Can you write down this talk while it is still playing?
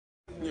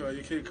anyway,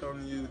 your kid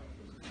come to you,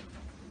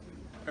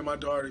 and my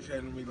daughter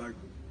came to me like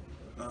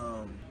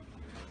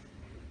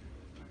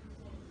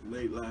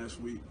late last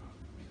week.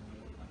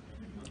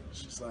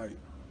 She's like,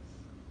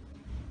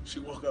 she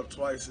woke up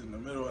twice in the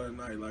middle of the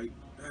night, like,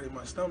 hey,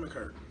 my stomach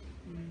hurt.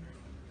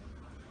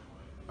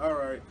 All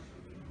right,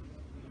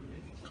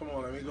 come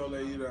on, let me go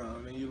lay you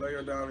down. And you lay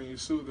her down and you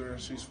soothe her,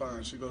 and she's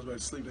fine. She goes back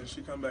to sleep. Then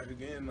she come back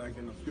again, like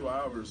in a few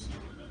hours.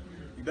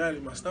 Daddy,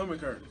 my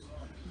stomach hurt.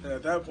 And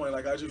at that point,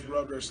 like, I just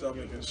rubbed her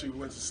stomach and she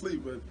went to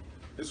sleep. But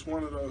it's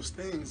one of those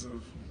things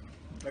of,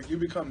 like, you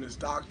become this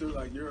doctor,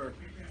 like you're,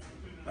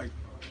 like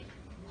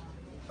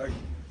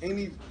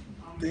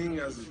anything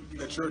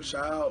that your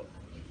child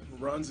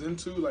runs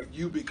into, like,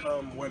 you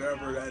become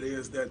whatever that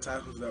is that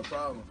tackles that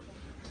problem.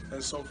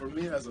 And so for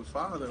me as a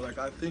father, like,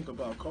 I think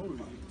about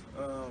Kobe.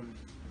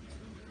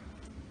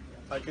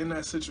 Like, in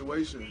that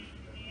situation,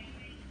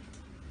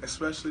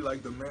 especially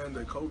like the man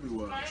that Kobe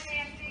was,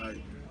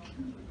 like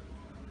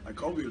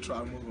Kobe would try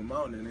to move a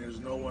mountain, and there's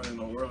no one in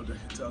the world that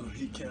can tell him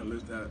he can't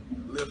lift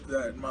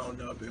that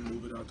mountain up and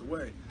move it out the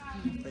way.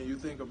 And you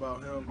think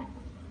about him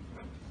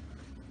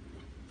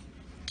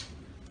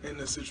in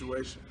this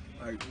situation,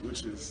 like,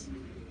 which is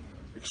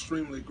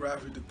extremely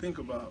graphic to think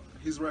about.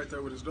 He's right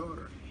there with his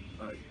daughter,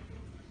 like,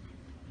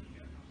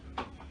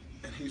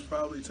 and he's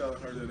probably telling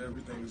her that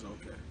everything is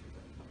okay.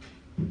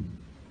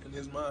 In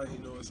his mind, he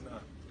knows it's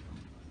not,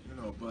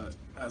 you know. But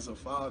as a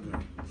father,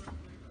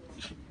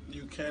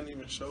 you can't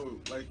even show,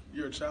 like,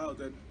 your child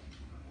that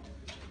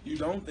you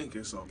don't think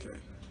it's okay.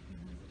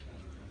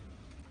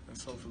 And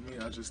so for me,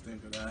 I just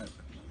think of that,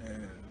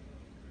 and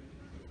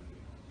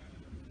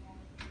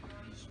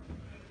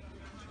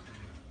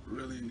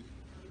really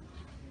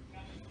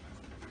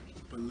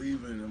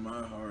believing in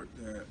my heart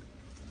that,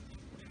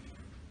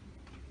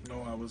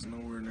 no, I was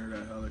nowhere near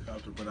that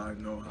helicopter, but I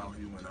know how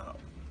he went out.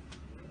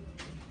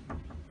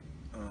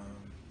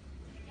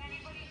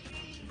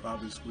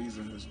 Probably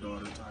squeezing his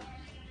daughter tight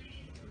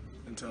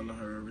and telling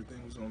her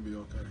everything was gonna be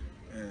okay.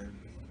 And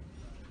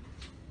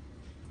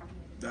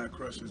that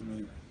crushes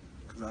me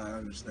because I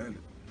understand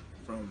it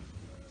from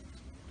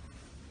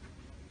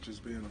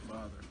just being a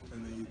father.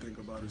 And then you think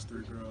about his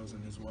 3 girls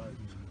and his wife.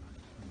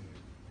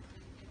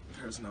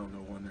 There's no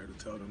one there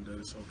to tell them that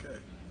it's okay.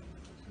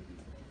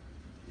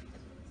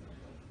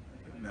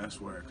 And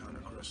that's where it kind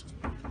of crushes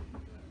me.